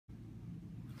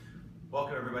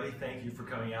Welcome everybody. Thank you for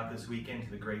coming out this weekend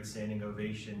to the great Sanding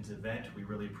Ovations event. We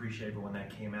really appreciate everyone that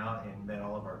came out and met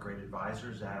all of our great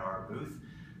advisors at our booth.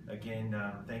 Again,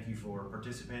 thank you for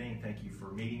participating. Thank you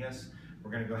for meeting us.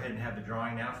 We're going to go ahead and have the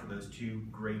drawing now for those two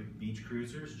great beach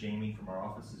cruisers. Jamie from our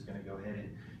office is going to go ahead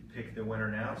and pick the winner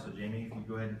now. So Jamie, if you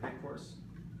go ahead and pick for us.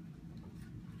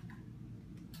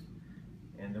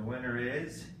 And the winner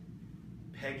is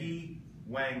Peggy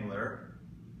Wangler.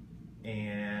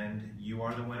 And you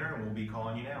are the winner, and we'll be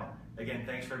calling you now. Again,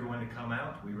 thanks for everyone to come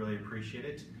out. We really appreciate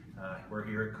it. We're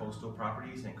here at Coastal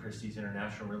Properties and Christie's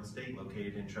International Real Estate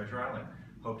located in Treasure Island.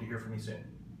 Hope to hear from you soon.